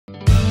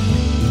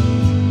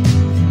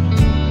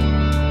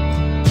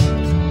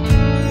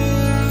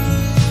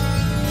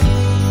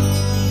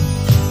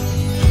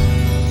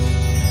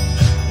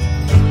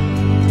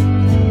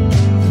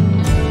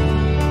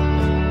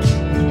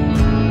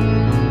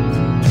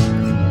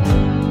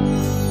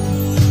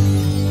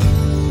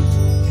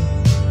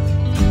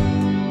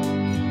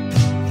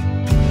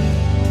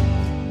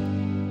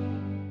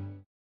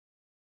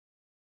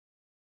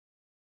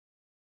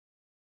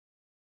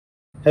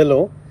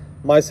Hello,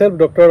 myself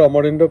Dr.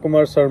 Amarendra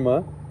Kumar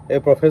Sarma, a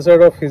professor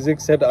of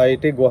physics at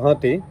IIT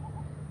Guwahati.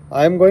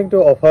 I am going to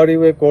offer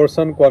you a course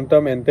on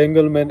quantum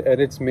entanglement and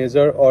its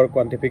measure or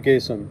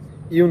quantification.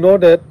 You know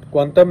that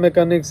quantum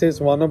mechanics is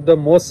one of the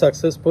most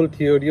successful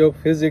theory of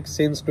physics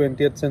since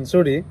 20th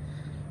century,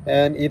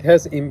 and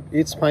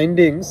its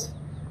findings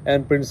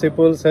and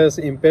principles has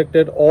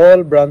impacted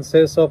all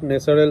branches of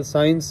natural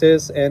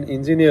sciences and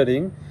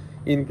engineering,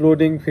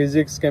 including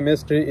physics,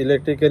 chemistry,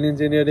 electrical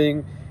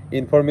engineering,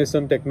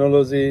 information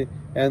technology,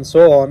 and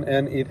so on.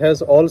 And it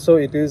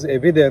is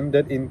evident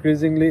that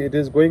increasingly it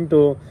is going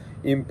to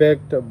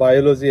impact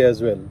biology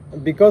as well.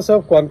 Because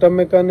of quantum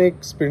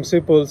mechanics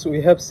principles,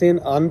 we have seen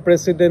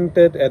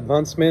unprecedented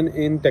advancement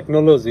in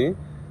technology.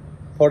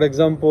 For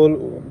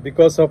example,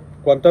 because of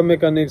quantum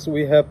mechanics,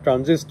 we have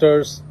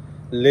transistors,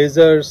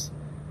 lasers,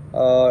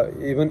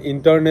 even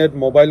internet,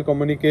 mobile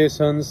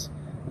communications.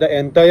 The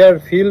entire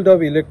field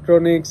of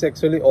electronics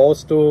actually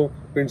owes to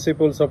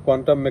principles of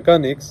quantum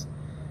mechanics.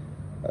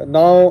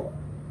 Now,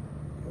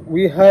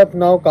 we have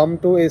now come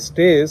to a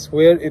stage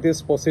where it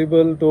is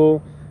possible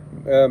to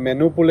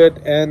manipulate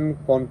and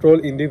control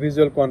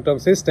individual quantum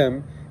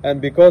system, and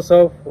because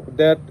of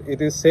that,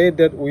 it is said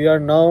that we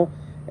are now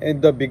in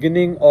the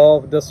beginning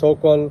of the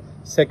so-called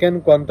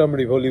second quantum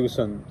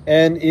revolution.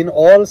 And in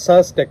all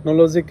such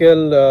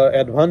technological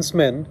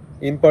advancement,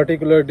 in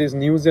particular this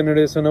new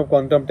generation of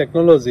quantum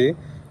technology,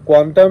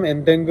 quantum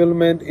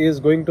entanglement is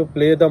going to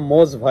play the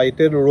most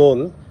vital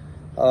role.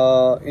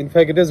 In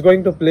fact, it is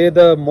going to play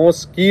the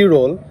most key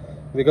role,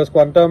 because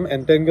quantum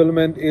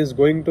entanglement is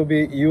going to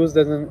be used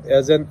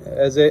as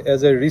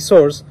a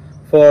resource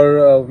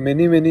for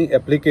many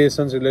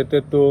applications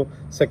related to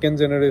second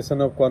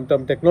generation of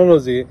quantum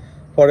technology.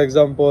 For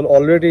example,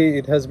 already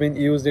it has been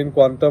used in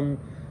quantum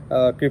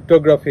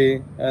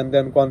cryptography, and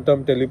then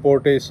quantum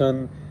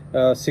teleportation,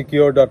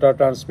 secure data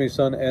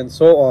transmission, and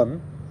so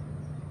on.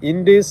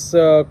 In this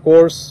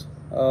course,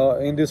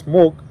 in this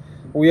MOOC,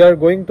 we are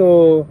going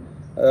to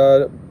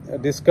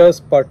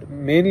discuss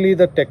mainly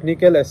the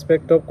technical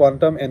aspect of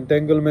quantum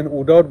entanglement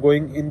without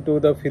going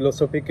into the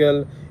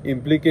philosophical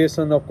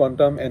implication of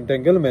quantum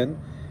entanglement,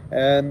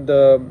 and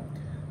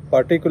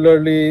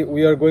particularly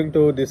we are going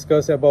to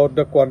discuss about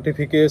the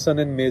quantification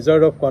and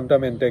measure of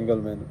quantum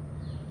entanglement.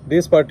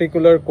 This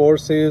particular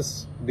course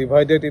is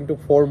divided into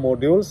 4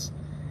 modules.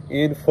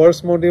 In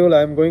first module,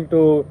 I am going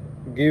to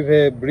give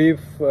a brief,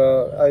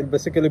 I'll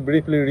basically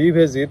briefly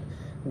revisit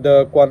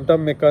the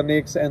quantum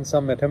mechanics and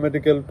some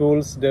mathematical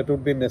tools that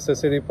would be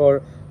necessary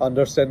for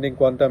understanding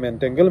quantum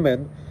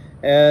entanglement.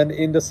 And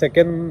in the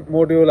second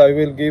module, I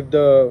will give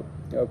the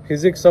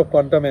physics of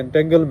quantum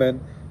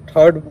entanglement.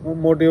 Third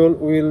module,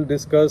 we will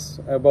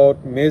discuss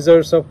about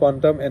measures of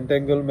quantum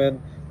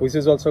entanglement, which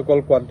is also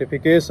called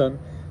quantification.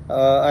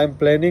 I am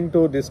planning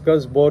to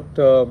discuss both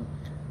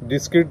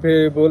discrete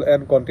variable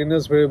and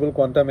continuous variable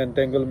quantum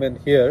entanglement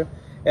here.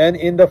 And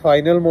in the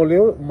final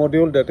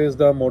module, that is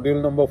the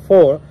module number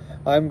 4,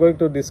 I am going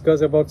to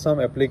discuss about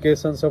some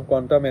applications of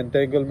quantum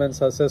entanglement,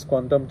 such as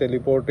quantum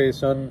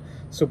teleportation,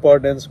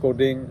 superdense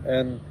coding,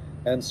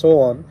 and so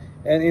on.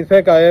 And in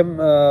fact,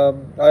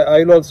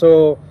 I'll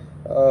also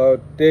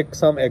take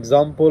some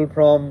example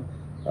from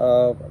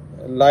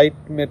light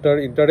matter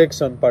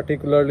interaction,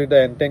 particularly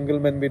the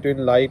entanglement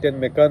between light and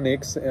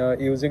mechanics,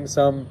 using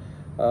some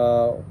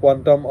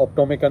quantum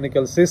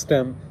optomechanical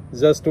system,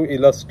 just to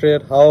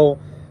illustrate how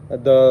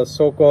the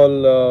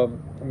so-called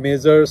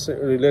measures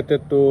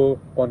related to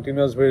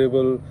continuous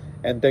variable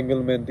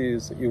entanglement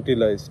is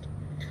utilized.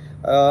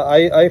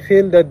 I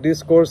feel that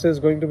this course is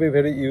going to be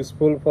very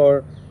useful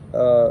for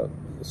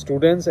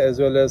students as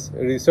well as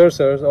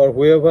researchers, or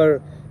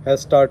whoever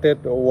has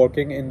started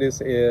working in this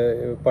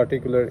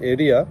particular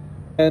area.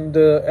 And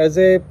as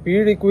a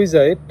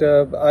prerequisite,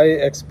 I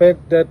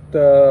expect that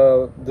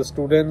the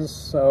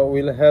students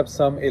will have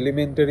some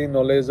elementary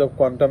knowledge of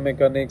quantum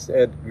mechanics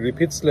at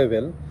Griffiths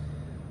level,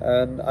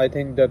 and I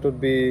think that would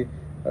be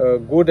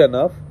good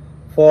enough.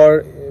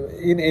 For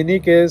in any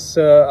case,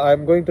 I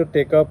am going to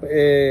take up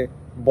a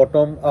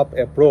bottom-up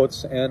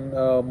approach, and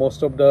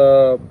most of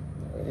the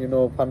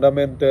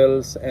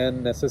fundamentals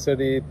and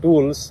necessary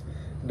tools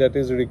that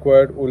is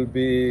required will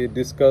be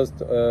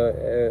discussed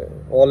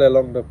all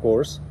along the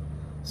course.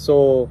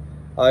 So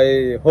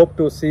I hope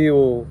to see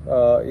you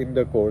in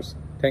the course.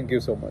 Thank you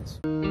so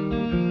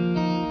much.